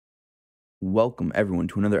Welcome, everyone,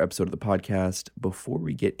 to another episode of the podcast. Before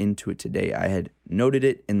we get into it today, I had noted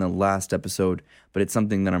it in the last episode, but it's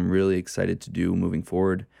something that I'm really excited to do moving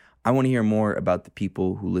forward. I want to hear more about the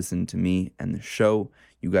people who listen to me and the show.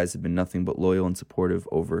 You guys have been nothing but loyal and supportive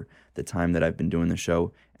over the time that I've been doing the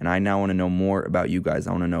show, and I now want to know more about you guys.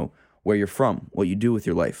 I want to know where you're from, what you do with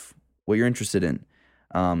your life, what you're interested in.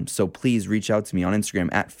 So please reach out to me on Instagram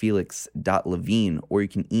at felix.levine, or you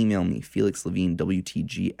can email me,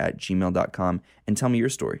 felixlevinewtg@gmail.com, and tell me your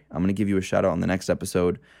story. I'm going to give you a shout out on the next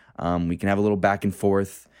episode. We can have a little back and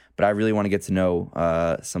forth, but I really want to get to know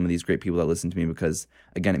some of these great people that listen to me because,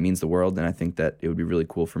 again, it means the world, and I think that it would be really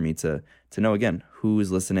cool for me to know, again, who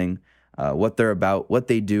is listening, what they're about, what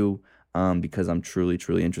they do, because I'm truly,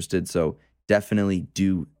 truly interested. So definitely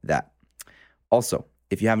do that. Also,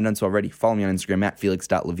 if you haven't done so already, follow me on Instagram at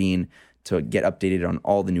felix.levine to get updated on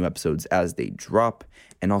all the new episodes as they drop.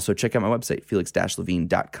 And also check out my website,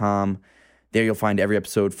 felix-levine.com. There you'll find every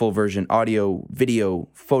episode, full version, audio, video,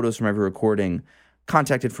 photos from every recording,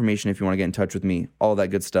 contact information if you want to get in touch with me, all that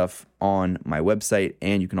good stuff on my website.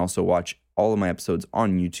 And you can also watch all of my episodes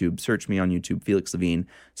on YouTube. Search me on YouTube, Felix Levine.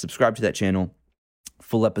 Subscribe to that channel.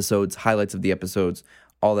 Full episodes, highlights of the episodes,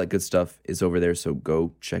 all that good stuff is over there. So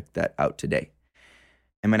go check that out today.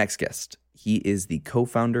 And my next guest, he is the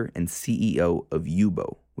co-founder and CEO of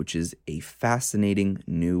Yubo, which is a fascinating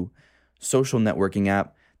new social networking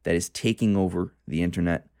app that is taking over the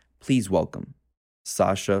internet. Please welcome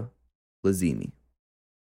Sacha Lazimi.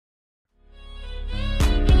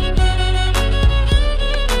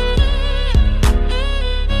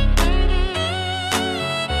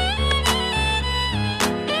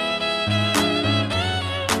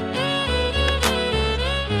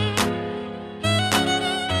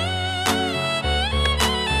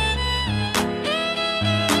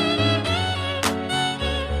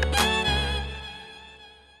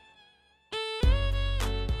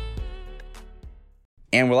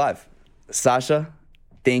 And we're live. Sacha,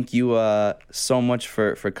 thank you so much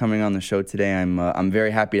for coming on the show today. I'm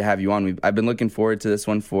very happy to have you on. I've been looking forward to this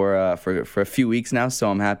one for a few weeks now,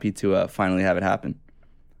 so I'm happy to finally have it happen.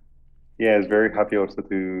 Yeah, it's very happy also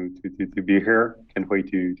to be here. Can't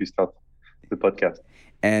wait to start the podcast.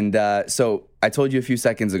 And so I told you a few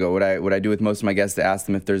seconds ago what I do with most of my guests to ask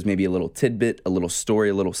them if there's maybe a little tidbit, a little story,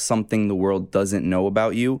 a little something the world doesn't know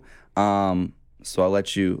about you. So I'll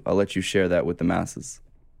let you share that with the masses.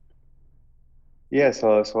 Yeah,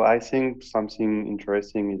 so I think something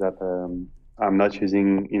interesting is that I'm not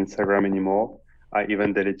using Instagram anymore. I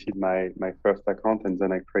even deleted my first account and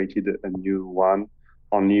then I created a new one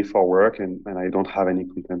only for work, and I don't have any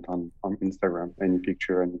content on Instagram, any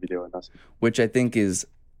picture, any video, nothing. Which I think is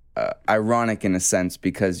ironic in a sense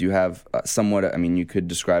because you have somewhat, I mean, you could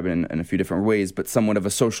describe it in a few different ways, but somewhat of a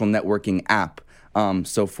social networking app.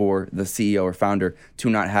 So for the CEO or founder to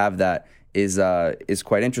not have that is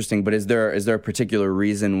quite interesting. But is there a particular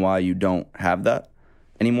reason why you don't have that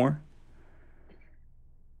anymore?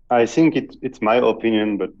 I think it's my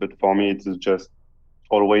opinion, but for me it's just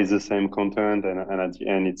always the same content, and at the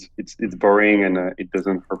end it's boring, and it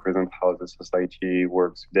doesn't represent how the society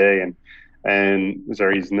works today, and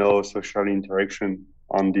there is no social interaction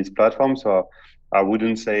on this platform. So I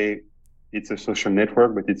wouldn't say it's a social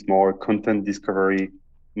network, but it's more a content discovery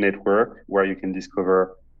network where you can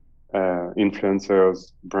discover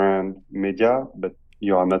influencers, brand, media, but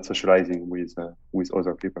you are not socializing with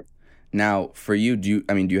other people. Now, for you, do you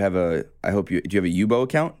have do you have a Yubo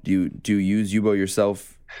account? Do you use Yubo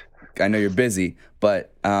yourself? I know you're busy,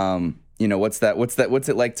 but what's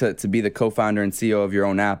it like to be the co-founder and CEO of your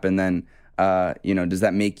own app, and then does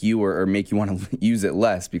that make you or make you want to use it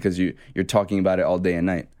less because you're talking about it all day and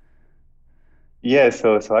night? Yeah,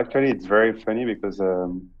 so actually it's very funny because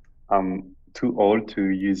I'm too old to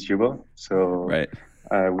use Yubo. So right.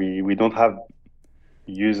 We don't have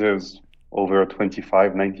users over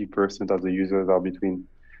 25. 90% of the users are between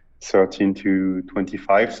 13 to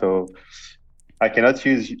 25. So I cannot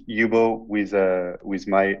use Yubo with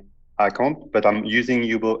my account, but I'm using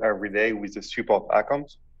Yubo every day with the support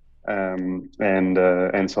account. And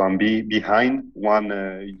so I'm behind one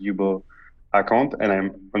Yubo account, and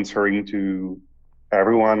I'm answering to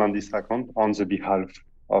everyone on this account on the behalf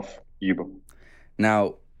of Yubo.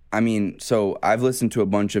 Now, I mean, so I've listened to a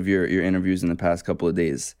bunch of your interviews in the past couple of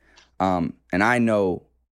days, and I know,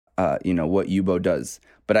 what Yubo does,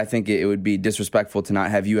 but I think it would be disrespectful to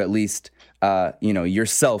not have you at least,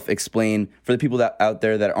 yourself explain for the people that out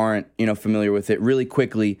there that aren't, familiar with it really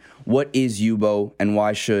quickly. What is Yubo, and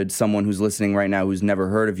why should someone who's listening right now who's never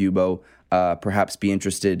heard of Yubo perhaps be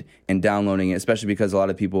interested in downloading it, especially because a lot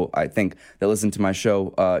of people, I think, that listen to my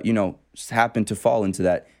show, happen to fall into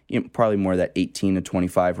that, probably more that 18 to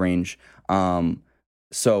 25 range.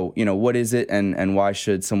 So, what is it, and why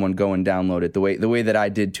should someone go and download it the way that I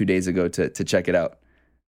did 2 days ago to check it out?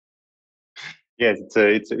 Yes,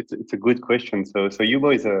 it's a good question. So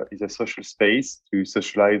Yubo is a social space to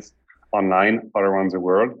socialize online all around the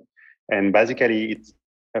world, and basically it's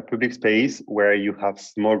a public space where you have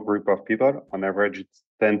small group of people. On average, it's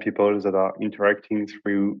 10 people that are interacting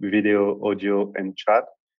through video, audio, and chat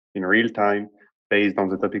in real time, based on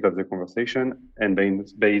the topic of the conversation and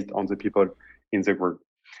based on the people in the group.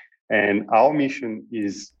 And our mission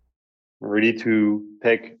is really to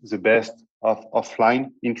take the best of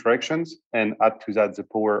offline interactions and add to that the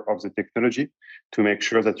power of the technology to make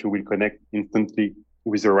sure that you will connect instantly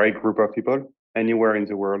with the right group of people anywhere in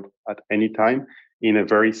the world at any time in a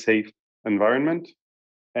very safe environment.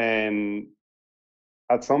 And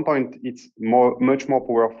at some point, it's much more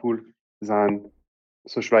powerful than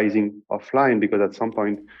socializing offline, because at some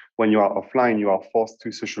point when you are offline, you are forced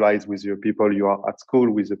to socialize with your people you are at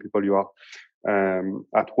school, with the people you are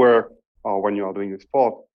at work, or when you are doing a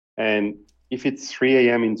sport. And if it's 3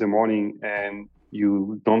 a.m. in the morning and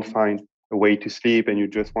you don't find a way to sleep and you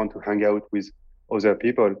just want to hang out with other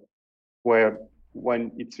people, where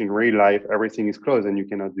when it's in real life, everything is closed and you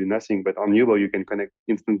cannot do nothing. But on Yubo, you can connect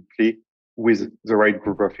instantly with the right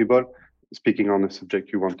group of people, speaking on a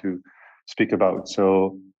subject you want to speak about.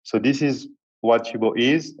 So this is what Yubo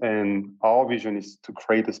is, and our vision is to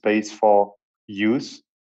create a space for youth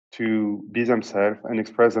to be themselves and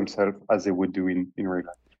express themselves as they would do in real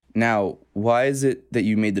life. Now, why is it that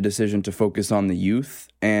you made the decision to focus on the youth?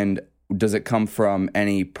 And does it come from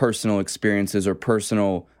any personal experiences or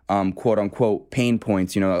personal quote unquote pain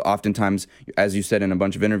points? Oftentimes, as you said in a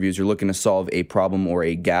bunch of interviews, you're looking to solve a problem or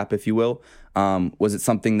a gap, if you will. Was it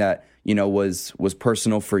something that, was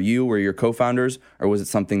personal for you or your co-founders, or was it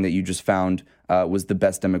something that you just found was the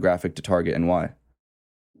best demographic to target, and why?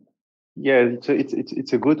 Yeah,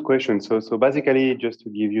 it's a good question. So basically, just to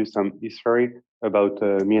give you some history about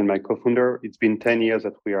me and my co-founder, it's been 10 years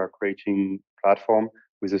that we are creating platform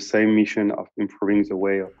with the same mission of improving the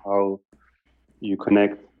way of how you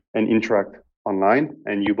connect and interact online.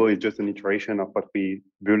 And Yubo is just an iteration of what we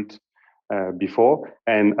built before.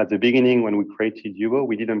 And at the beginning, when we created Yubo,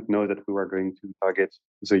 we didn't know that we were going to target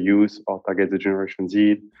the youth or target the Generation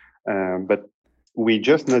Z. But we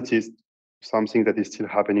just noticed something that is still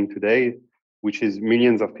happening today, which is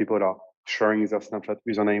millions of people are sharing their Snapchat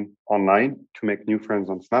username online to make new friends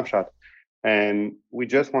on Snapchat. And we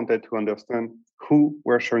just wanted to understand who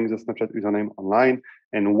were sharing the Snapchat username online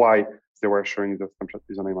and why they were sharing the Snapchat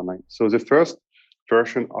username online. So the first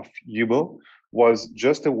version of Yubo was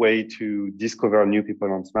just a way to discover new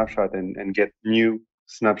people on Snapchat and get new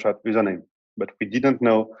Snapchat username. But we didn't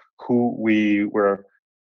know who we were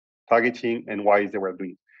targeting and why they were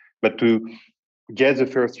doing. But to get the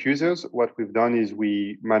first users, what we've done is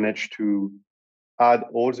we managed to add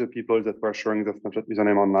all the people that were sharing the Snapchat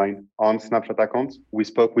username online on Snapchat accounts. We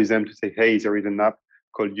spoke with them to say, hey, there is an app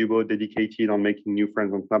called Yubo dedicated on making new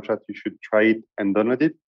friends on Snapchat. You should try it and download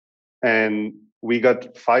it. And we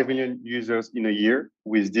got 5 million users in a year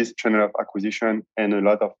with this channel of acquisition and a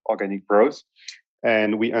lot of organic growth.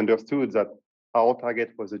 And we understood that our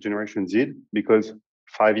target was the Generation Z, because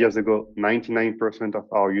 5 years ago, 99% of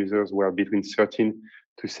our users were between 13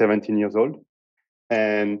 to 17 years old.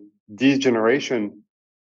 And this generation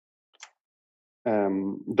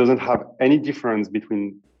doesn't have any difference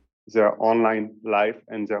between their online life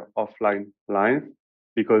and their offline life,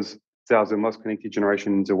 because they are the most connected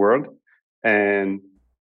generation in the world. And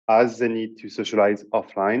as they need to socialize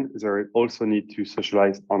offline, they also need to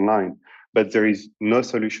socialize online. But there is no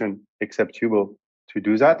solution except Yubo to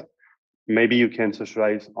do that. Maybe you can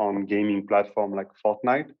socialize on gaming platform like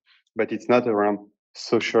Fortnite, but it's not around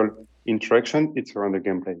social interaction, it's around the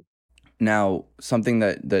gameplay. Now, something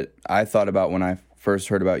that I thought about when I first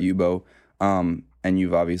heard about Yubo, and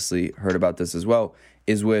you've obviously heard about this as well,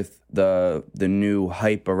 is with the new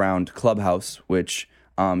hype around Clubhouse, which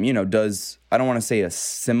does, I don't want to say a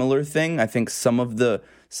similar thing. I think some of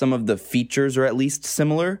the features are at least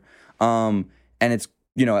similar, and it's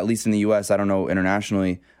at least in the U.S. I don't know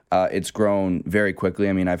internationally. It's grown very quickly.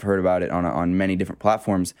 I mean, I've heard about it on many different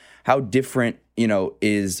platforms. How different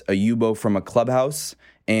is a Yubo from a Clubhouse?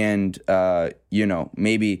 And,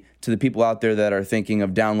 maybe to the people out there that are thinking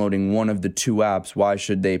of downloading one of the two apps, why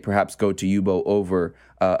should they perhaps go to Yubo over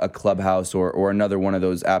a Clubhouse or another one of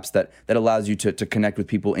those apps that allows you to connect with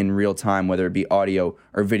people in real time, whether it be audio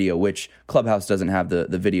or video, which Clubhouse doesn't have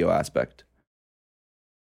the video aspect?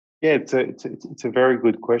 Yeah, it's a very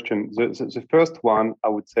good question. The first one I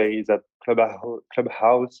would say is that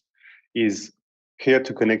Clubhouse is here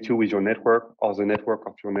to connect you with your network or the network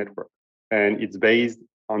of your network. And it's based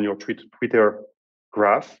on your Twitter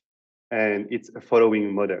graph, and it's a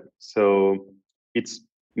following model. So it's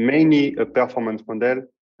mainly a performance model,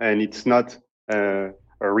 and it's not a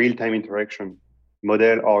real-time interaction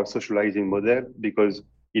model or a socializing model, because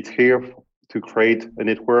it's here to create a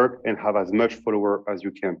network and have as much follower as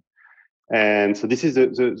you can. And so this is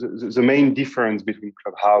the main difference between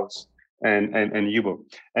Clubhouse and Yubo.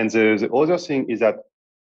 And the other thing is that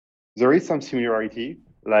there is some similarity,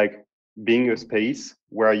 like being a space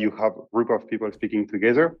where you have a group of people speaking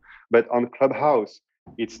together. But on Clubhouse,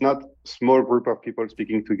 it's not small group of people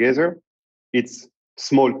speaking together. It's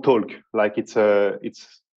small talk. Like it's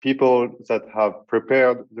people that have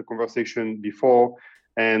prepared the conversation before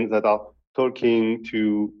and that are talking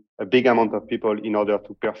to a big amount of people in order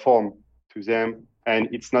to perform to them. And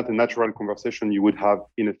it's not a natural conversation you would have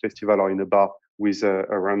in a festival or in a bar with a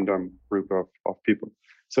random group of people.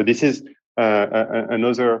 So this is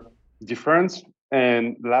another difference.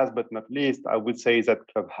 And last but not least, I would say that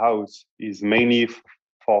Clubhouse is mainly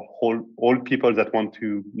for all people that want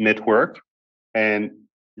to network and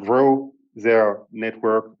grow their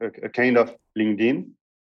network, a kind of LinkedIn,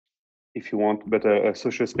 if you want, but a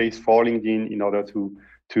social space for LinkedIn in order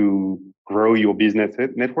to grow your business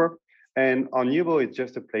network. And on Yubo, it's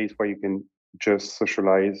just a place where you can just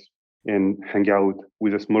socialize and hang out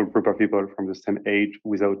with a small group of people from the same age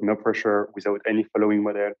without no pressure, without any following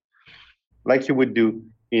model, like you would do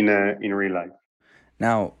in real life.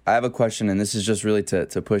 Now, I have a question, and this is just really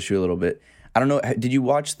to push you a little bit. I don't know, did you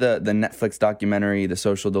watch the Netflix documentary, The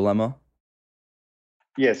Social Dilemma?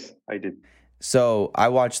 Yes, I did. So I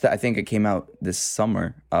watched that. I think it came out this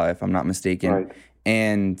summer, if I'm not mistaken. Right.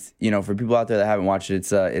 And for people out there that haven't watched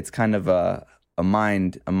it, it's kind of a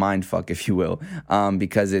mind fuck, if you will,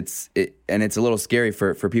 because it's a little scary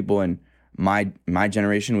for people in my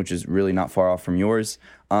generation, which is really not far off from yours.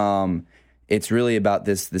 It's really about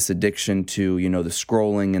this addiction to the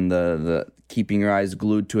scrolling and the keeping your eyes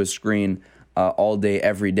glued to a screen all day,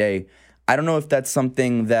 every day. I don't know if that's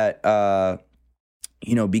something that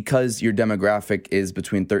because your demographic is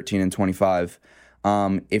between 13 and 25,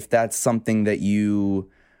 if that's something that you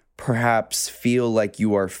perhaps feel like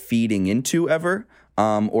you are feeding into ever,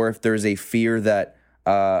 or if there's a fear that,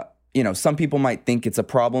 some people might think it's a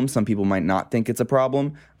problem, some people might not think it's a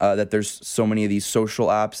problem, that there's so many of these social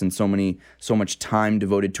apps and so much time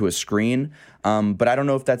devoted to a screen. But I don't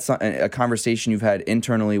know if that's a conversation you've had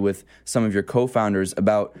internally with some of your co-founders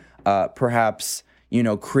about perhaps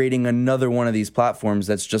creating another one of these platforms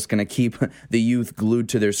that's just going to keep the youth glued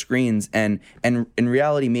to their screens, and in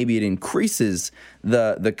reality, maybe it increases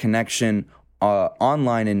the connection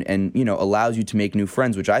online and allows you to make new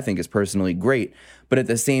friends, which I think is personally great. But at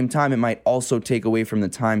the same time, it might also take away from the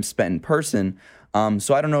time spent in person.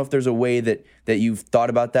 So I don't know if there's a way that you've thought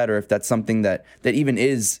about that, or if that's something that even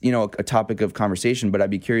is a topic of conversation. But I'd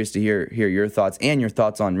be curious to hear your thoughts, and your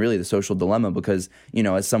thoughts on really the social dilemma, because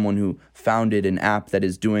as someone who founded an app that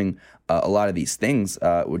is doing a lot of these things,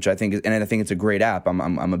 which I think is, and I think it's a great app.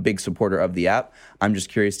 I'm a big supporter of the app. I'm just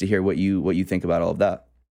curious to hear what you think about all of that.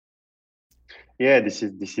 Yeah, this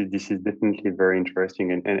is definitely very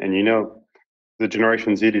interesting, and the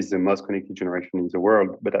Generation Z is the most connected generation in the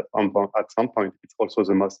world, but at some point, it's also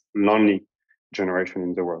the most lonely generation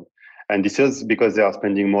in the world. And this is because they are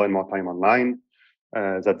spending more and more time online,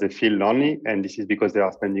 that they feel lonely. And this is because they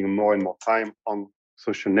are spending more and more time on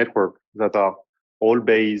social networks that are all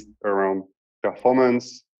based around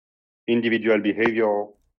performance, individual behavior,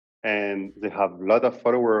 and they have a lot of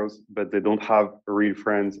followers, but they don't have real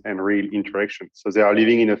friends and real interactions. So they are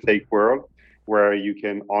living in a fake world where you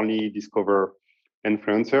can only discover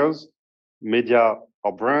influencers, media,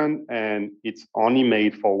 or brand, and it's only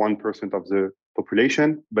made for 1% of the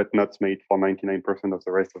population, but not made for 99% of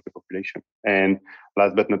the rest of the population. And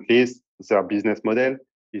last but not least, their business model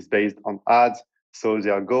is based on ads. So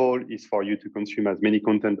their goal is for you to consume as many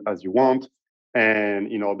content as you want,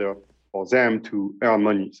 and in order for them to earn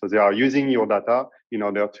money. So they are using your data in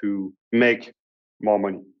order to make more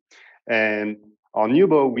money. And on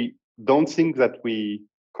Yubo, we don't think that we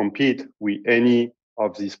compete with any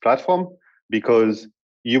of these platforms, because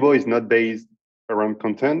Yubo is not based around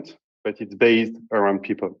content, but it's based around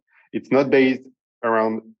people. It's not based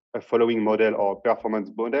around a following model or performance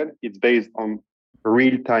model. It's based on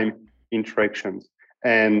real-time interactions.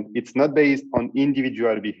 And it's not based on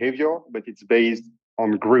individual behavior, but it's based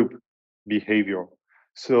on group behavior.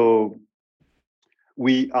 So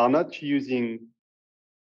we are not using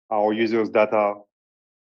our users' data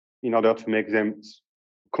in order to make them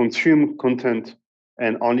consume content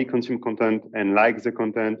and only consume content and like the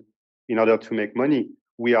content in order to make money.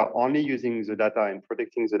 We are only using the data and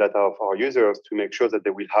protecting the data of our users to make sure that they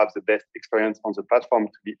will have the best experience on the platform,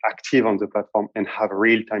 to be active on the platform and have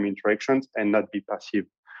real-time interactions and not be passive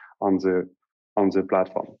on the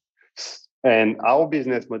platform. And our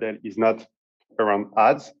business model is not around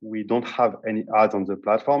ads. We don't have any ads on the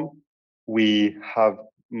platform. We have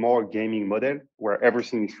more gaming model where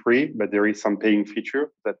everything is free, but there is some paying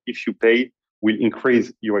feature that if you pay will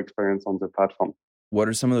increase your experience on the platform. What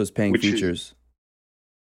are some of those paying features?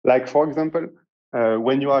 Like, for example,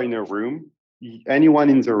 when you are in a room, anyone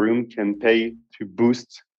in the room can pay to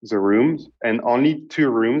boost the rooms, and only 2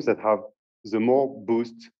 rooms that have the more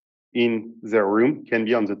boost in their room can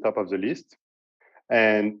be on the top of the list.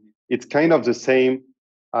 And it's kind of the same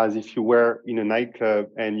as if you were in a nightclub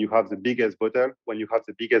and you have the biggest bottle. When you have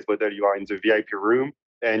the biggest bottle, you are in the VIP room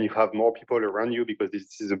and you have more people around you because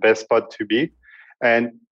this is the best spot to be. And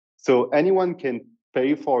so anyone can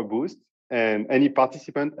pay for a boost, and any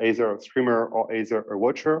participant, either a streamer or either a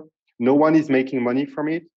watcher, no one is making money from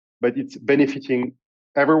it, but it's benefiting,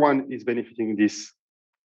 everyone is benefiting this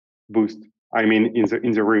boost. I mean,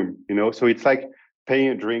 in the room, so it's like paying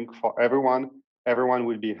a drink for everyone. Everyone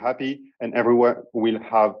will be happy and everyone will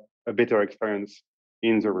have a better experience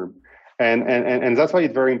in the room. And that's why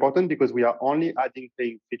it's very important, because we are only adding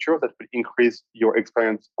paying features that will increase your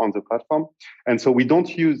experience on the platform. And so we don't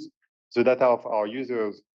use the data of our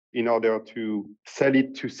users in order to sell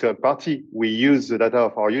it to third party. We use the data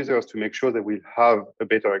of our users to make sure that we have a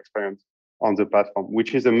better experience on the platform,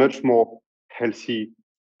 which is a much more healthy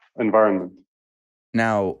environment.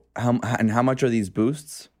 Now, how much are these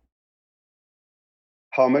boosts?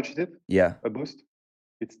 How much is it? Yeah. A boost?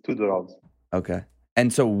 It's $2. Okay.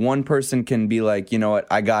 And so one person can be like, you know what,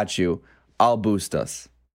 I got you. I'll boost us.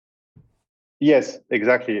 Yes,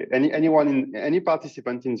 exactly. Any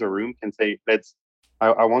participant in the room can say,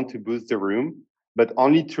 I want to boost the room, but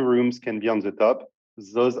only 2 rooms can be on the top.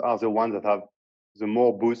 Those are the ones that have the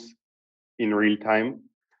more boosts in real time.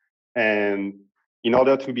 And in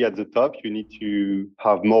order to be at the top, you need to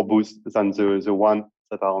have more boosts than the ones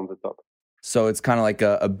that are on the top. So it's kind of like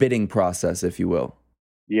a bidding process, if you will.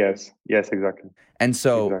 Yes, exactly. And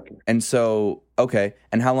so, okay.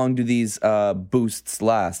 And how long do these boosts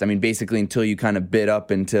last? I mean, basically until you kind of bid up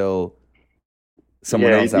until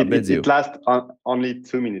someone else outbids you. It lasts only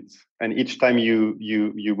 2 minutes, and each time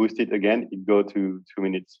you boost it again, it go to 2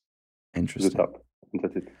 minutes. Interesting. To the top. And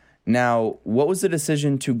that's it. Now, what was the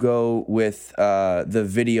decision to go with the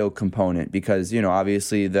video component? Because,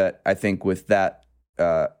 obviously that I think with that,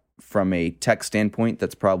 from a tech standpoint,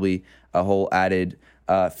 that's probably a whole added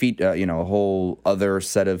a whole other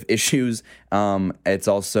set of issues. It's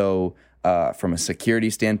also from a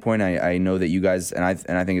security standpoint. I know that you guys, and I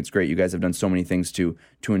think it's great. You guys have done so many things to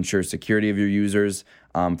ensure security of your users,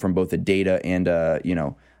 from both a data and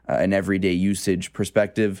an everyday usage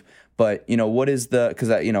perspective. But what is because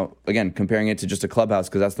again, comparing it to just a Clubhouse,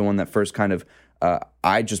 because that's the one that first kind of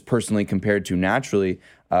I just personally compared to naturally.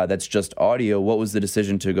 That's just audio. What was the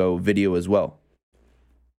decision to go video as well?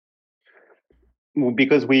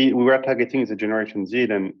 Because we were targeting the Generation Z,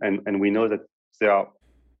 and we know that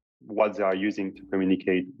what they are using to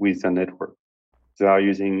communicate with the network. They are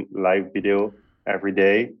using live video every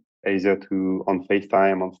day, either on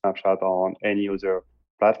FaceTime, on Snapchat, or on any other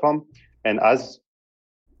platform. And as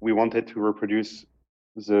we wanted to reproduce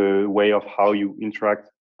the way of how you interact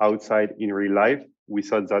outside in real life, we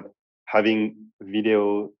thought that having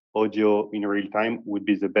video, audio in real time would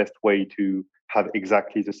be the best way to have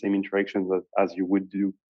exactly the same interactions as you would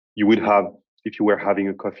have if you were having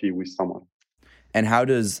a coffee with someone. And how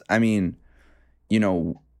does, an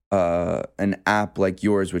app like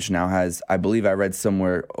yours, which now has, I believe I read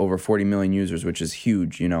somewhere, over 40 million users, which is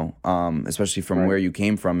huge, especially from where you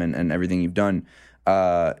came from and everything you've done,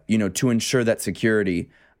 to ensure that security,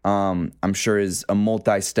 I'm sure is a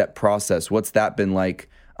multi-step process. What's that been like?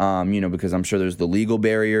 Because I'm sure there's the legal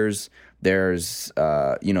barriers, there's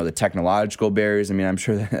the technological barriers. I mean, I'm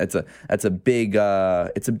sure that's a big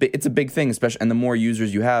thing, especially, and the more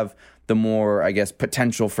users you have, the more, I guess,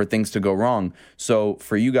 potential for things to go wrong. So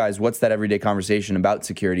for you guys, what's that everyday conversation about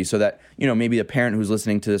security, so that maybe a parent who's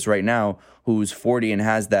listening to this right now, who's 40 and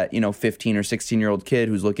has that 15 or 16-year-old kid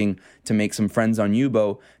who's looking to make some friends on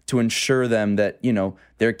Yubo, to ensure them that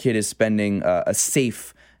their kid is spending a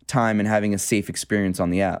safe time and having a safe experience on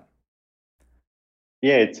the app?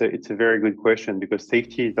 Yeah, it's a very good question, because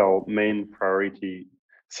safety is our main priority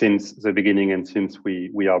since the beginning and since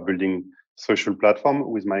we are building social platform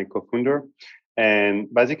with my co-founder.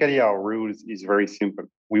 And basically our rules is very simple.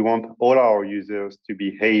 We want all our users to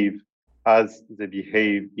behave as they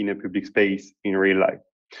behave in a public space in real life.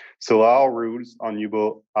 So our rules on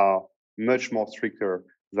Yubo are much more stricter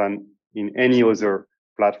than in any other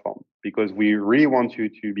platform because we really want you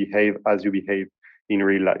to behave as you behave in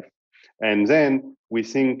real life. And then we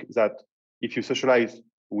think that if you socialize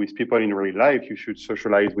with people in real life, you should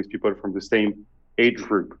socialize with people from the same age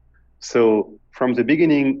group. So from the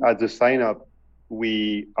beginning at the sign up,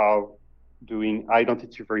 we are doing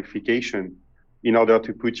identity verification in order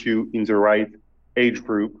to put you in the right age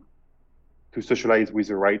group to socialize with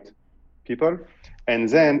the right people. And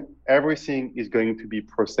then everything is going to be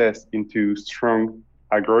processed into strong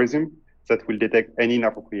algorithm that will detect any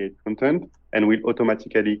inappropriate content and will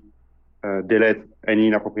automatically delete any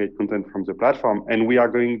inappropriate content from the platform. And we are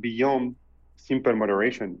going beyond simple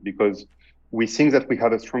moderation because we think that we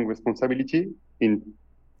have a strong responsibility in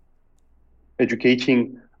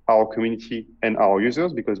educating our community and our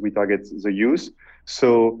users because we target the youth.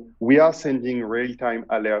 So we are sending real-time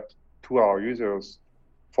alert to our users.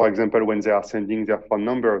 For example, when they are sending their phone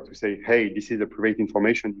number to say, hey, this is a private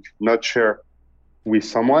information you should not share with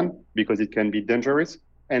someone because it can be dangerous.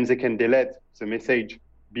 And they can delete the message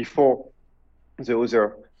before the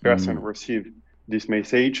other person receive this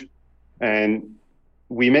message. And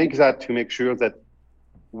we make that to make sure that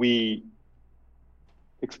we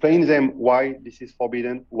explain them why this is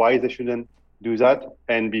forbidden, why they shouldn't do that,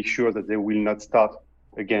 and be sure that they will not start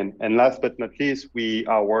again. And last but not least, we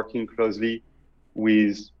are working closely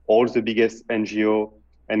with all the biggest NGO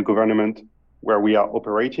and government where we are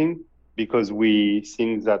operating because we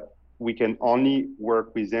think that we can only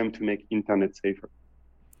work with them to make internet safer.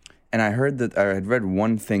 And I heard that I had read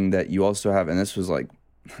one thing that you also have, and this was like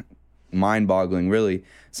mind-boggling, really,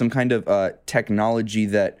 some kind of technology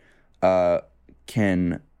that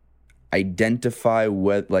can identify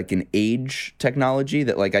what, like an age technology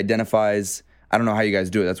that like identifies, I don't know how you guys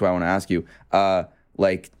do it, that's why I want to ask you,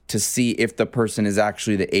 like to see if the person is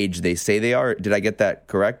actually the age they say they are. Did I get that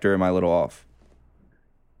correct, or am I a little off?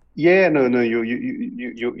 Yeah, no,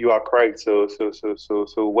 you are correct. So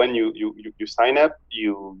when you sign up,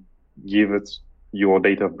 you give it your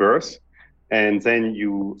date of birth, and then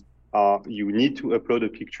you need to upload a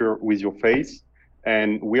picture with your face,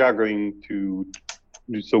 and we are going to.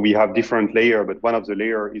 So we have different layer, but one of the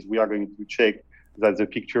layer is we are going to check that the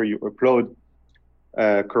picture you upload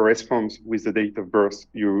corresponds with the date of birth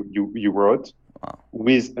you wrote Wow.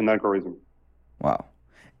 with an algorithm. Wow.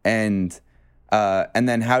 And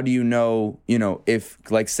then how do you know, if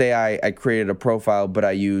like say I created a profile but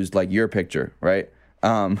I used like your picture, right?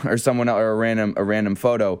 Or someone else, or a random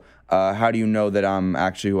photo, how do you know that I'm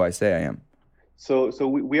actually who I say I am? So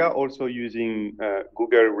we are also using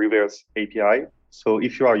Google Reverse API. So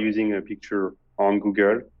if you are using a picture on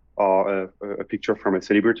Google or a picture from a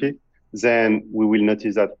celebrity, then we will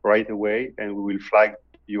notice that right away and we will flag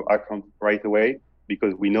your account right away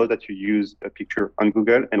because we know that you use a picture on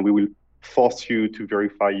Google and we will force you to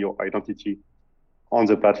verify your identity on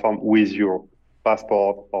the platform with your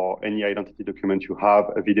passport or any identity document you have,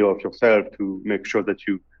 a video of yourself to make sure that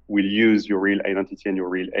you will use your real identity and your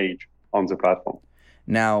real age on the platform.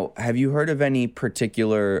 Now, have you heard of any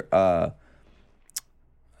particular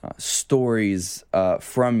stories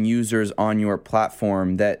from users on your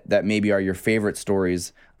platform that maybe are your favorite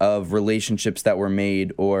stories of relationships that were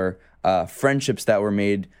made or friendships that were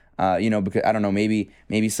made? Because I don't know,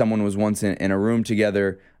 maybe someone was once in a room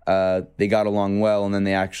together, they got along well, and then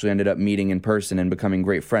they actually ended up meeting in person and becoming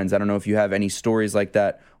great friends. I don't know if you have any stories like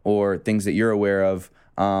that or things that you're aware of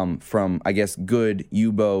from, I guess, good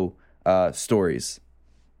Yubo stories.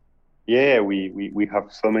 Yeah, we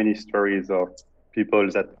have so many stories of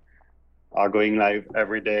people that are going live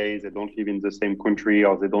every day. They don't live in the same country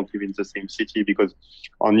or they don't live in the same city because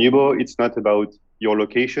on Yubo, it's not about your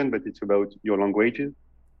location, but it's about your languages.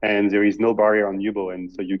 And there is no barrier on Yubo.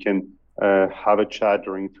 And so you can have a chat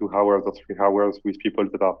during 2 hours or 3 hours with people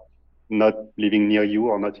that are not living near you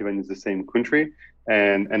or not even in the same country.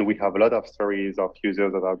 And we have a lot of stories of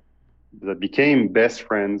users that became best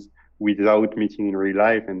friends without meeting in real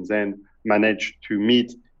life and then managed to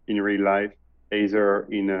meet in real life either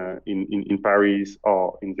in Paris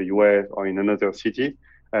or in the US or in another city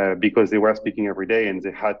because they were speaking every day and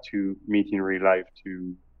they had to meet in real life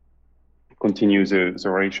to continue the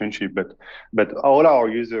relationship. But all our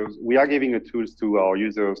users, we are giving the tools to our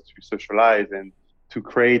users to socialize and to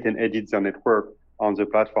create and edit their network on the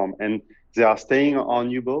platform. And they are staying on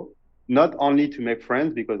Yubo, not only to make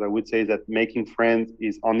friends, because I would say that making friends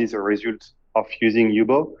is only the result of using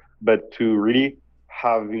Yubo, but to really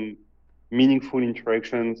having meaningful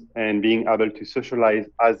interactions and being able to socialize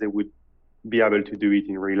as they would be able to do it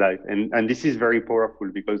in real life. And this is very powerful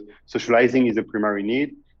because socializing is a primary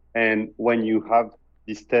need. And when you have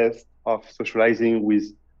this test of socializing with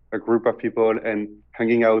a group of people and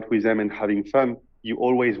hanging out with them and having fun, you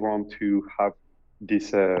always want to have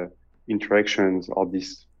these interactions or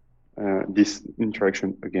this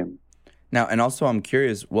interaction again. Now, and also, I'm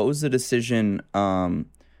curious, what was the decision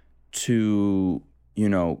to, you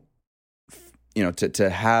know, to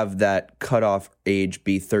have that cutoff age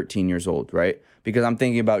be 13 years old, right? Because I'm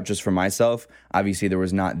thinking about just for myself, obviously there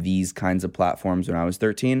was not these kinds of platforms when I was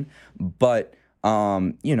 13, but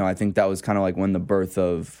I think that was kind of like when the birth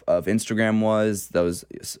of Instagram was. That was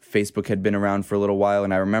Facebook had been around for a little while,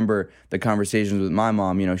 and I remember the conversations with my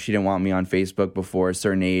mom. She didn't want me on Facebook before a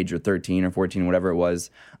certain age, or 13 or 14, whatever it was.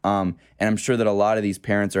 And I'm sure that a lot of these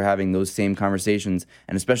parents are having those same conversations,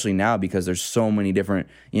 and especially now because there's so many different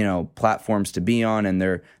platforms to be on, and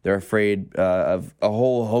they're afraid of a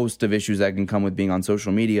whole host of issues that can come with being on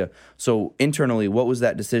social media. So internally, what was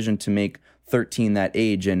that decision to make 13 that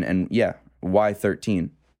age, and yeah, why 13?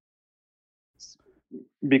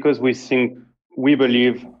 Because we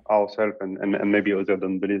believe ourselves, and maybe others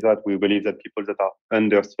don't believe that, we believe that people that are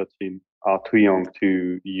under 13 are too young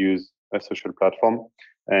to use a social platform.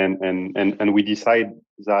 And we decide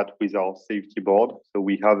that with our safety board. So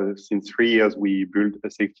we have, since 3 years, we built a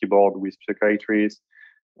safety board with psychiatrists,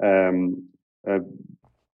 um, uh,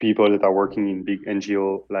 people that are working in big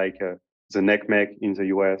NGO like the NECMEC in the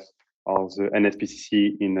US or the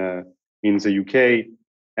NSPCC in the UK.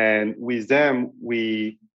 And with them,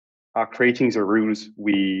 we are creating the rules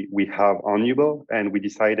we have on Yubo, and we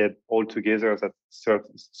decided all together that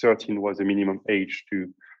 13 was the minimum age to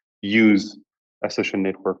use a social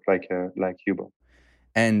network like Yubo.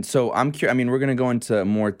 And so I'm curious. I mean, we're going to go into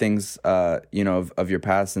more things, of your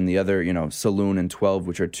past and the other, Saloon and 12,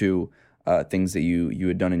 which are two things that you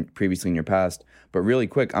had done previously in your past. But really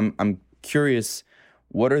quick, I'm curious,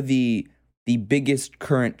 what are the biggest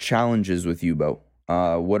current challenges with Yubo?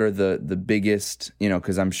 What are the biggest,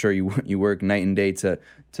 because I'm sure you work night and day to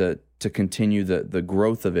continue the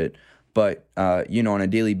growth of it. But on a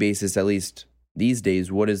daily basis, at least these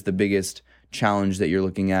days, what is the biggest challenge that you're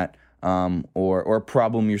looking at? Or a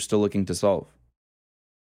problem you're still looking to solve?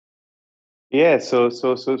 Yeah, so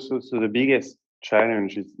the biggest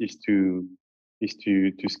challenge is to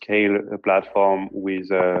scale a platform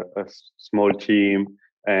with a small team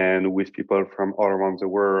and with people from all around the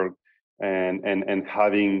world, and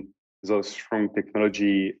having those strong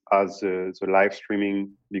technology as the live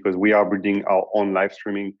streaming, because we are building our own live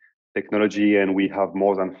streaming technology, and we have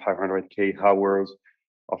more than 500K hours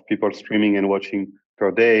of people streaming and watching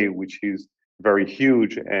per day, which is very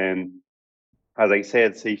huge. And as I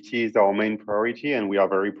said, safety is our main priority, and we are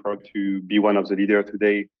very proud to be one of the leaders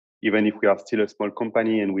today, even if we are still a small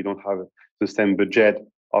company and we don't have the same budget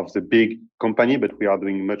of the big company, but we are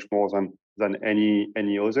doing much more than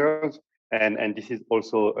any others. And this is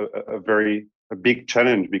also a big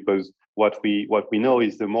challenge, because what we know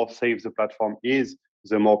is the more safe the platform is,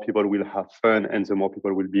 the more people will have fun and the more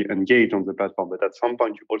people will be engaged on the platform. But at some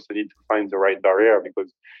point, you also need to find the right barrier,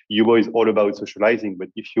 because Yubo is all about socializing. But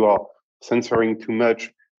if you are censoring too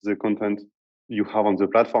much the content you have on the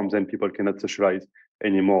platform, then people cannot socialize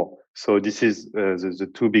anymore. So this is the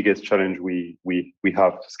two biggest challenge we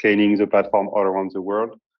have: scaling the platform all around the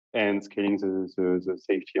world and scaling the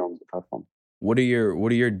safety on the platform. What do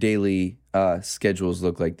your daily schedules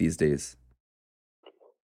look like these days?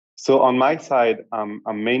 So on my side,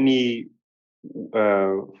 I'm mainly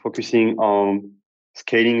focusing on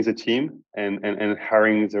scaling the team and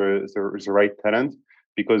hiring the right talent,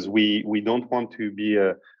 because we don't want to be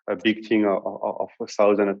a big team of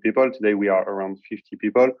 1,000 of people. Today we are around 50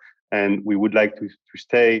 people, and we would like to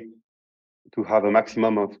have a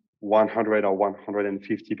maximum of 100 or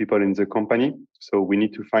 150 people in the company. So we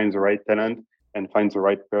need to find the right talent and find the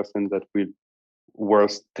right person that will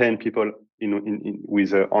worth 10 people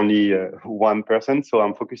with only one person. So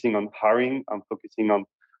I'm focusing on hiring. I'm focusing on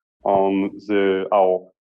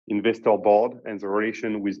our investor board and the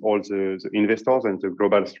relation with all the investors and the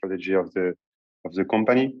global strategy of the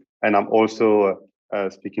company. And I'm also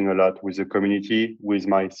speaking a lot with the community, with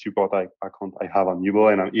my support account I have on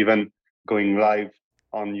Yubo, and I'm even going live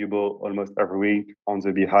on Yubo almost every week on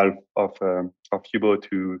the behalf of Yubo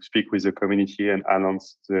to speak with the community and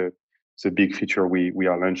announce the big feature we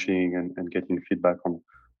are launching, and getting feedback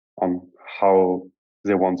on how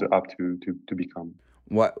they want the app to become.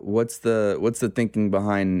 What's the thinking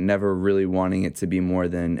behind never really wanting it to be more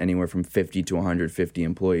than anywhere from 50 to 150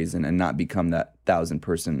 employees, and not become that 1,000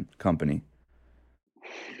 person company?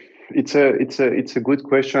 It's a good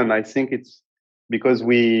question. I think it's because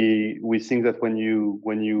we think that when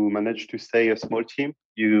you manage to stay a small team,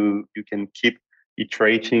 you can keep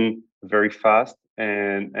iterating very fast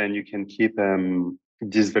and you can keep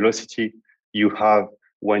this velocity you have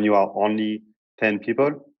when you are only 10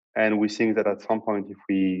 people. And we think that at some point, if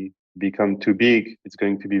we become too big, it's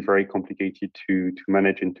going to be very complicated to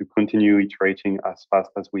manage and to continue iterating as fast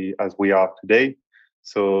as we are today.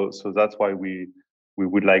 So that's why we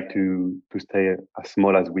would like to stay as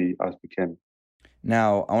small as we can.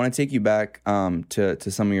 Now, I want to take you back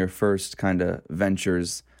to some of your first kind of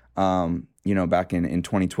ventures, back in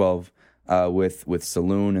 2012 with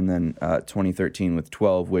Saloon, and then 2013 with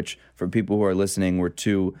 12, which for people who are listening were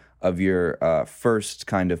two of your first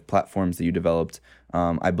kind of platforms that you developed,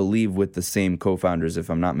 I believe with the same co-founders, if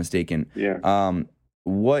I'm not mistaken. Yeah.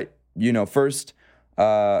 First,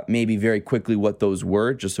 maybe very quickly what those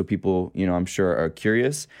were, just so people, I'm sure are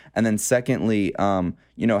curious. And then secondly,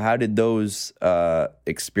 how did those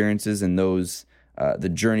experiences and those the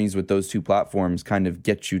journeys with those two platforms kind of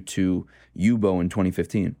get you to Yubo in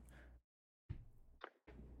 2015?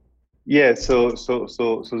 Yeah, so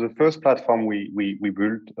the first platform we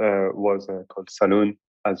built was called Saloon,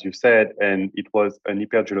 as you said, and it was an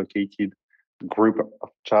hyper-geolocated group of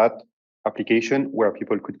chat application where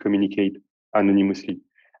people could communicate anonymously.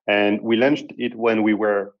 And we launched it when we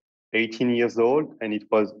were 18 years old, and it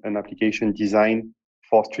was an application designed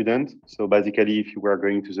for students. So basically, if you were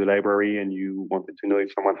going to the library and you wanted to know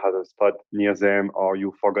if someone has a spot near them, or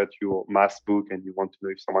you forgot your math book and you want to know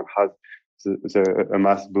if someone has a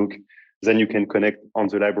math book, then you can connect on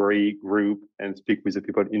the library group and speak with the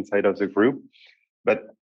people inside of the group.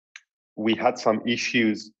 But we had some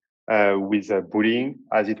issues with bullying,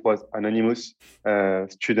 as it was anonymous.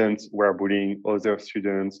 Students were bullying other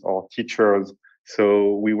students or teachers.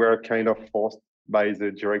 So we were kind of forced by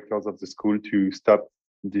the directors of the school to stop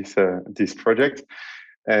this project.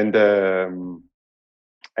 And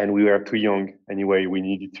we were too young anyway. We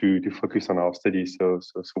needed to focus on our studies. So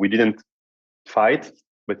we didn't fight,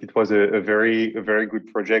 but it was a very good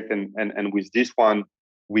project. And with this one,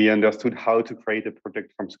 we understood how to create a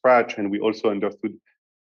project from scratch, and we also understood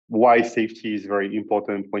why safety is very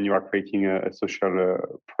important when you are creating a social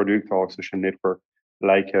product or a social network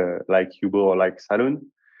like Yubo or like Saloon.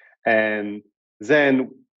 And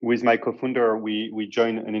then with my co-founder, we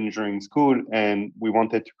joined an engineering school, and we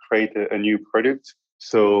wanted to create a new product.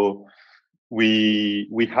 So we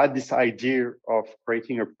had this idea of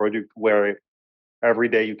creating a product where every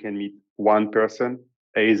day you can meet one person,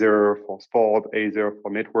 either for sport, either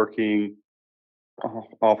for networking,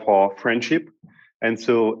 or for friendship. And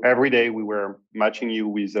so every day we were matching you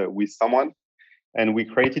with someone, and we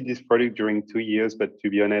created this product during 2 years. But to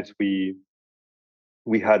be honest, we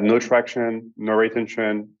had no traction, no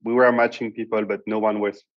retention. We were matching people, but no one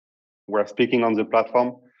were speaking on the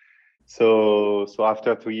platform. So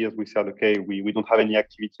after 2 years, we said, okay, we don't have any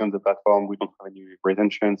activity on the platform. We don't have any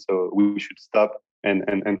retention. So we should stop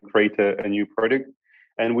and create a new product.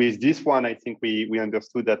 And with this one, I think we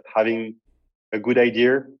understood that having a good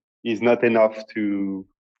idea is not enough to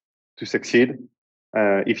succeed.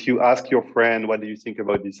 If you ask your friend, what do you think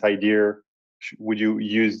about this idea? Would you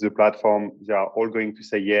use the platform? They are all going to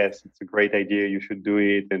say, yes, it's a great idea. You should do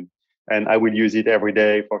it. And I will use it every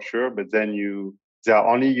day for sure. But then they are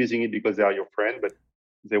only using it because they are your friend, but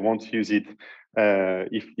they won't use it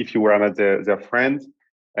if you were not their friend.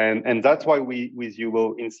 And that's why with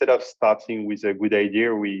Yubo, instead of starting with a good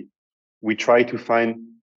idea, we try to find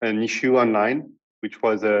an issue online, which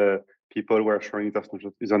was people were sharing their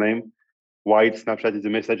Snapchat username. While Snapchat is a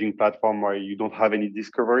messaging platform where you don't have any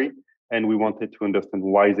discovery, and we wanted to understand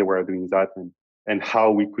why they were doing that and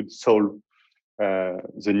how we could solve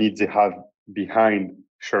the needs they have behind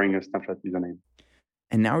sharing a Snapchat username.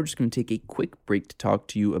 And now we're just going to take a quick break to talk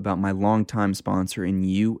to you about my longtime sponsor in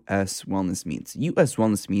US Wellness Meats. US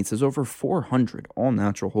Wellness Meats has over 400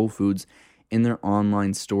 all-natural whole foods in their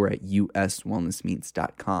online store at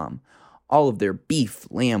uswellnessmeats.com. All of their beef,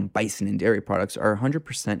 lamb, bison, and dairy products are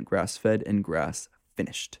 100% grass-fed and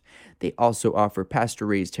grass-finished. They also offer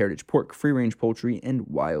pasture-raised heritage pork, free-range poultry, and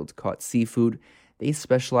wild-caught seafood. They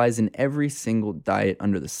specialize in every single diet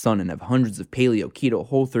under the sun and have hundreds of paleo, keto,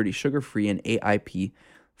 Whole30, sugar-free, and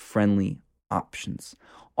AIP-friendly options.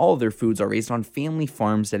 All of their foods are raised on family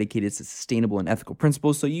farms dedicated to sustainable and ethical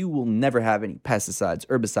principles, so you will never have any pesticides,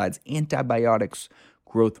 herbicides, antibiotics,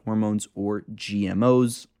 growth hormones, or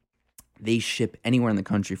GMOs. They ship anywhere in the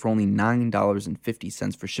country for only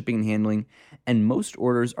 $9.50 for shipping and handling, and most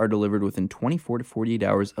orders are delivered within 24 to 48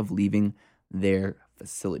 hours of leaving their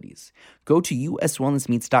facilities. Go to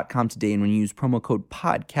uswellnessmeats.com today, and when you use promo code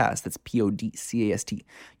PODCAST, that's PODCAST,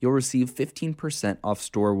 you'll receive 15% off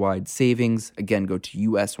store-wide savings. Again, go to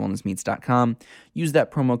uswellnessmeats.com, use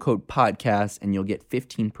that promo code PODCAST, and you'll get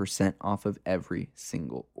 15% off of every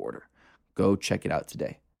single order. Go check it out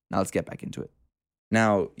today. Now let's get back into it.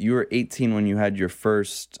 Now, you were 18 when you had your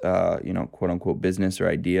first, quote unquote business or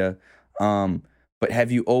idea. But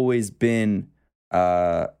have you always been,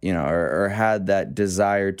 or had that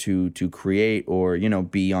desire to create or,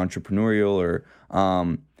 be entrepreneurial or,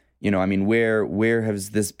 where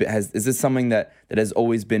has this been, is this something that has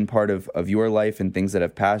always been part of your life and things that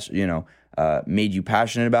have made you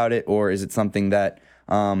passionate about it? Or is it something that,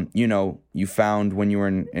 you found when you were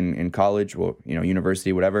in college, well,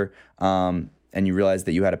 university, whatever, and you realized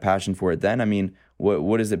that you had a passion for it then? I mean,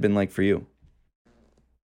 what has it been like for you?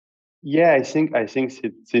 Yeah, I think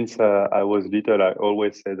since I was little, I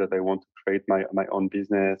always said that I want to create my own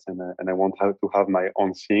business and I want to have my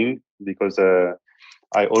own thing because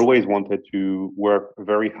I always wanted to work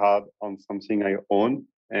very hard on something I own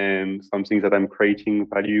and something that I'm creating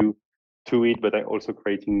value to it, but I also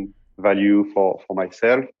creating value for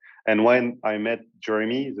myself. And when I met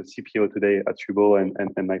Jeremy, the CPO today at Tubo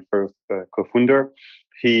and my first co-founder,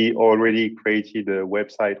 he already created a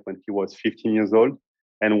website when he was 15 years old.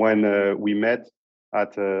 And when we met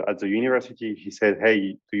at the university, he said,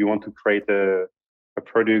 "Hey, do you want to create a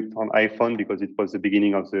product on iPhone because it was the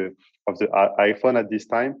beginning of the iPhone at this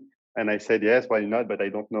time?" And I said, "Yes, why not? But I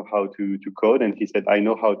don't know how to code." And he said, "I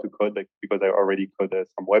know how to code because I already coded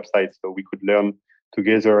some websites, so we could learn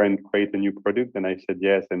together and create a new product." And I said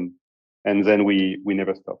yes, and then we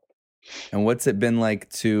never stopped. And what's it been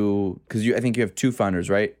like because I think you have two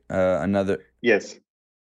founders, right? Yes.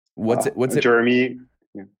 What's it Jeremy,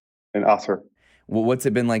 yeah, and Arthur. What's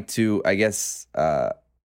it been like to, I guess,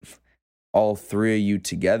 all three of you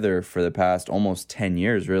together for the past almost 10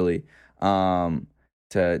 years, really, to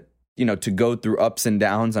go through ups and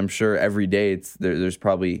downs? I'm sure every day there's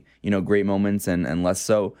probably, great moments and less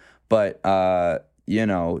so, but, to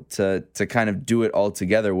kind of do it all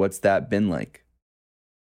together, what's that been like?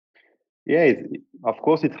 Yeah, of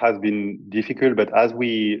course it has been difficult, but as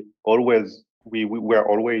we were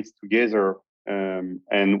always together,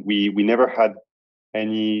 and we never had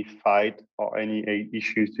any fight or any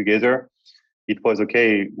issues together. It was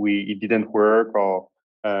okay. It didn't work, or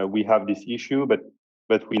we have this issue, but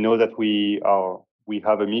we know that we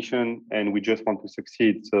have a mission and we just want to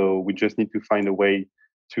succeed. So we just need to find a way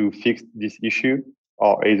to fix this issue,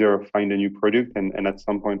 or either find a new product, and at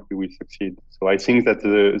some point we will succeed. So I think that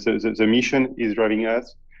the mission is driving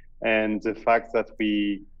us, and the fact that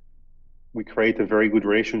we create a very good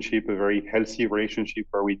relationship, a very healthy relationship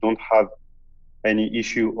where we don't have any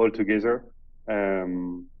issue altogether.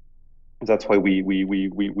 That's why we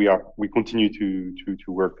continue to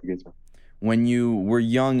work together. When you were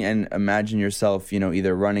young and imagine yourself,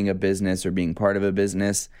 either running a business or being part of a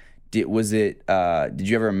business, did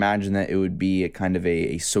you ever imagine that it would be a kind of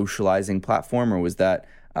a socializing platform, or was that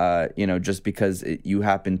just because you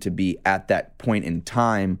happened to be at that point in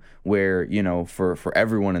time where, for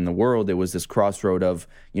everyone in the world, it was this crossroad of,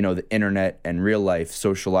 the internet and real life,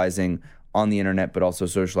 socializing on the internet, but also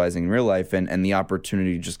socializing in real life, and the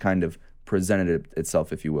opportunity just kind of presented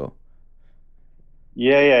itself, if you will?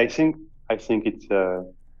 Yeah. I think it's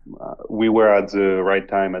we were at the right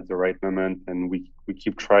time at the right moment, and we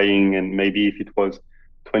keep trying. And maybe if it was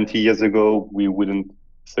 20 years ago, we wouldn't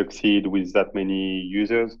succeed with that many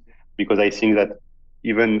users, because I think that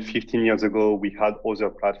even 15 years ago, we had other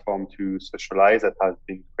platform to socialize that has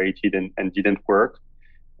been created and didn't work.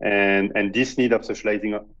 And this need of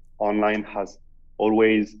socializing online has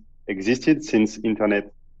always existed since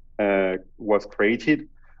internet was created.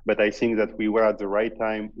 But I think that we were at the right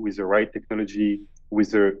time with the right technology,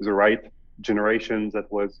 with the right generation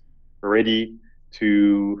that was ready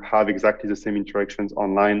to have exactly the same interactions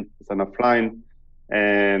online than offline,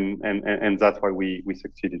 and that's why we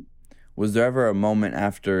succeeded. Was there ever a moment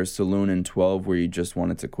after Saloon in 12 where you just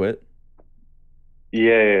wanted to quit?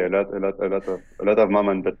 Yeah, a lot of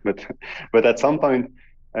moment, but at some point,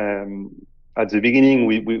 um, at the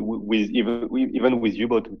beginning, even with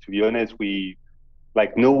Yubo, to be honest, we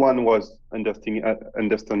like no one was understanding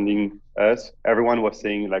us. Everyone was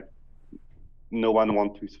saying like no one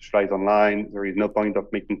wants to socialize online. There is no point of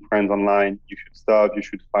making friends online. You should stop. You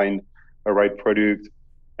should find a right product,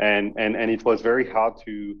 and it was very hard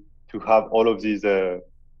to have all of these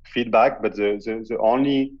feedback. But the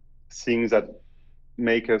only thing that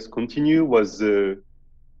make us continue was the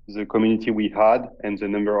community we had and the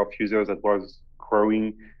number of users that was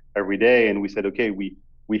growing every day. And we said, okay, we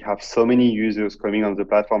we have so many users coming on the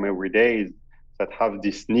platform every day that have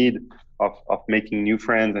this need of making new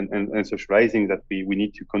friends and socializing that we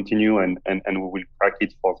need to continue and we will crack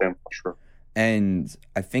it for them for sure. And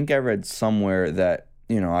I think I read somewhere that,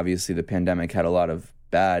 obviously the pandemic had a lot of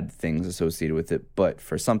bad things associated with it, but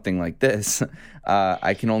for something like this,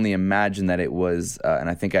 I can only imagine that it was, and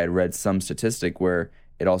I think I had read some statistic where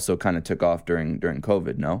it also kind of took off during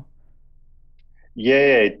COVID, no?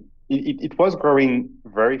 Yeah, it was growing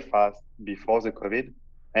very fast before the COVID.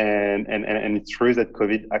 And it's true that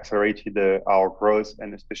COVID accelerated our growth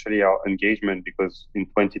and especially our engagement because in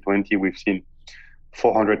 2020, we've seen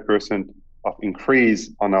 400% of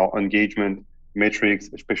increase on our engagement metrics,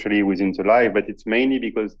 especially within the live. But it's mainly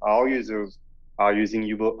because our users are using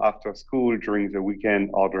Yubo after school, during the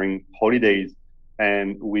weekend, or during holidays.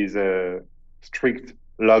 And with a strict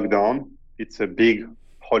lockdown, it's a big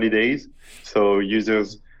holidays. So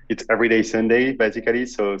users, it's everyday Sunday basically.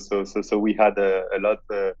 So we had a lot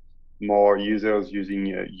more users using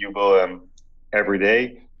Yubo every day,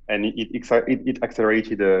 and it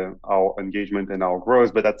accelerated our engagement and our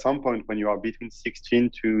growth. But at some point, when you are between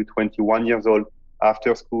 16 to 21 years old,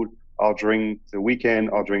 after school or during the weekend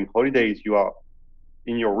or during holidays, you are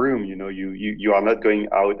in your room. You are not going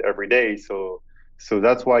out every day. So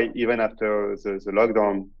that's why even after the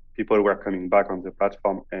lockdown, people were coming back on the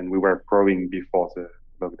platform, and we were growing before the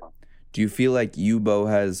lockdown. Do you feel like Yubo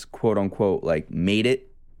has quote unquote like made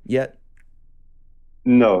it yet?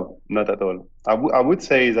 No, not at all. I would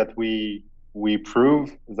say that we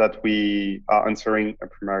prove that we are answering a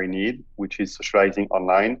primary need, which is socializing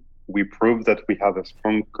online. We prove that we have a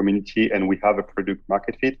strong community and we have a product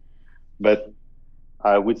market fit. But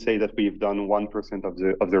I would say that we've done 1%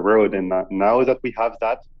 of the road, and now that we have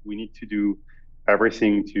that, we need to do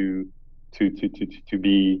everything to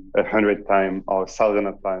be 100 times or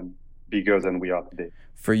 1,000 times bigger than we are today.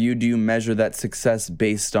 For you, do you measure that success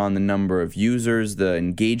based on the number of users, the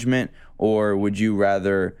engagement, or would you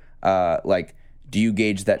rather do you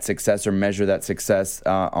gauge that success or measure that success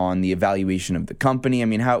on the evaluation of the company? I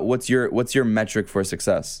mean, what's your metric for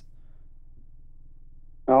success?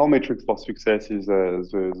 Our metrics for success is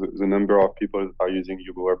the number of people that are using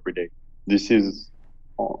Yubo every day. This is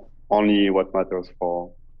only what matters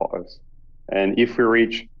for us. And if we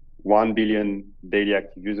reach 1 billion daily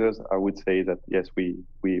active users, I would say that yes, we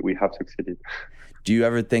have succeeded. Do you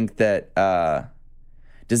ever think that,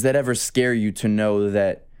 does that ever scare you to know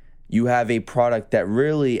that you have a product that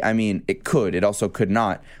really, I mean, it also could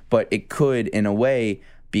not, but it could in a way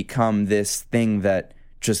become this thing that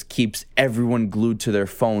just keeps everyone glued to their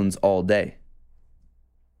phones all day?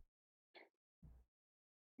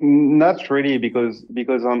 Not really, because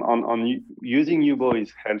on using Yubo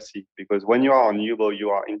is healthy, because when you are on Yubo, you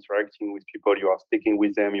are interacting with people, you are speaking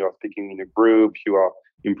with them, you are speaking in a group, you are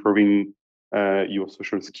improving your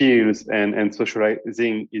social skills, and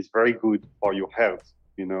socializing is very good for your health,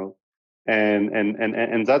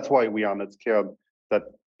 and that's why we are not scared that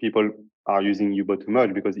people are using Yubo too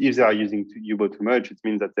much, because if they are using Yubo too much, it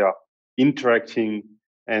means that they are interacting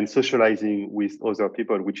and socializing with other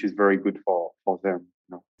people, which is very good for them.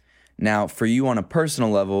 Now, for you on a personal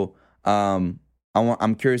level,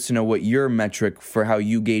 I'm curious to know what your metric for how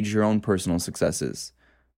you gauge your own personal success is.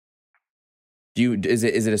 Is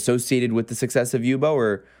it associated with the success of Yubo,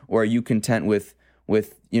 or are you content with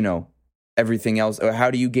everything else? Or how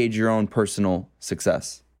do you gauge your own personal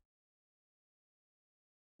success?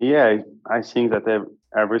 Yeah, I think that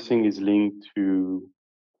everything is linked to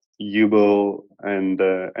Yubo and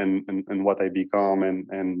what I become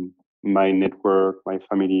and my network, my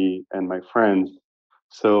family, and my friends.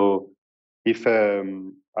 So if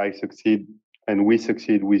I succeed and we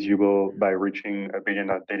succeed with Yubo by reaching 1 billion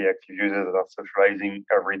of daily active users that are socializing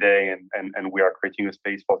every day, and we are creating a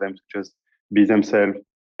space for them to just be themselves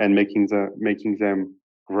and making them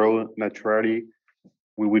grow naturally,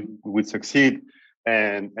 we would succeed.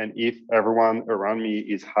 And if everyone around me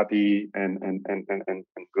is happy and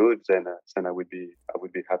good, then I would be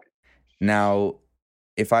happy. Now,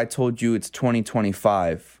 if I told you it's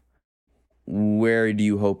 2025, where do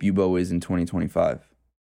you hope Yubo is in 2025?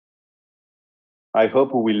 I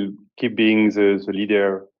hope we will keep being the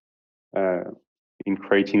leader in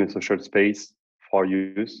creating a social space for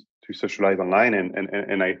youth to socialize online,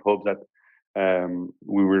 and I hope that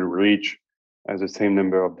we will reach the same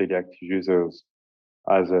number of daily active users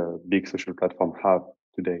as a big social platform have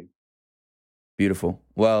today. Beautiful.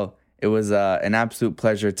 Well, it was an absolute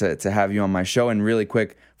pleasure to have you on my show. And really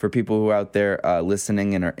quick, for people who are out there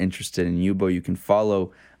listening and are interested in Yubo, you can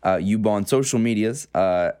follow Yubo on social medias,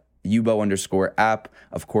 Yubo_app.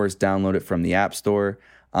 Of course, download it from the App Store.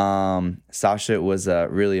 Sacha, it was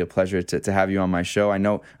really a pleasure to have you on my show. I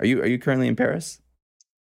know, are you currently in Paris?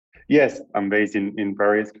 Yes, I'm based in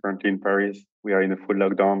Paris, currently in Paris. We are in a full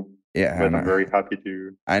lockdown, Yeah, I but I'm know. very happy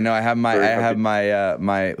to I know. I very have happy.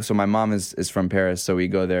 my so my mom is from Paris, so we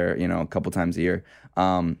go there, a couple times a year.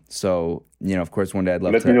 So of course, one day I'd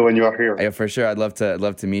love Let me to. know when you are here. Yeah, for sure. I'd love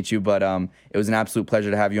to meet you. But it was an absolute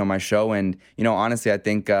pleasure to have you on my show. And honestly, I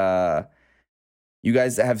think you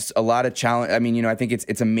guys have a lot of challenge. I mean, I think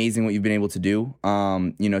it's amazing what you've been able to do.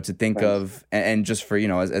 To think Thanks. of and just for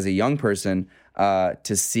as a young person,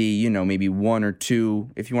 to see maybe one or two,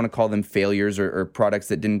 if you want to call them failures or products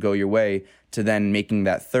that didn't go your way, to then making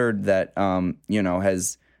that third that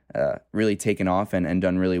has really taken off and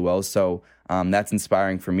done really well. So that's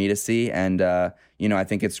inspiring for me to see, and I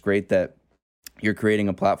think it's great that you're creating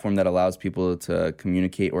a platform that allows people to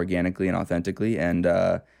communicate organically and authentically. And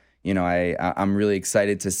I'm really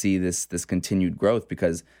excited to see this continued growth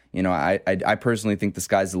because I personally think the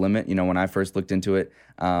sky's the limit. When I first looked into it,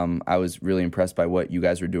 I was really impressed by what you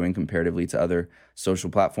guys were doing comparatively to other social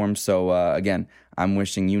platforms. So again, I'm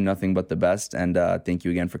wishing you nothing but the best, and thank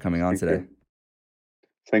you again for coming on Thank today. you.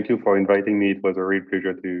 Thank you for inviting me. It was a real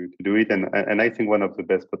pleasure to do it, and I think one of the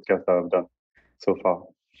best podcasts I've done so far.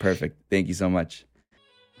 Perfect. Thank you so much.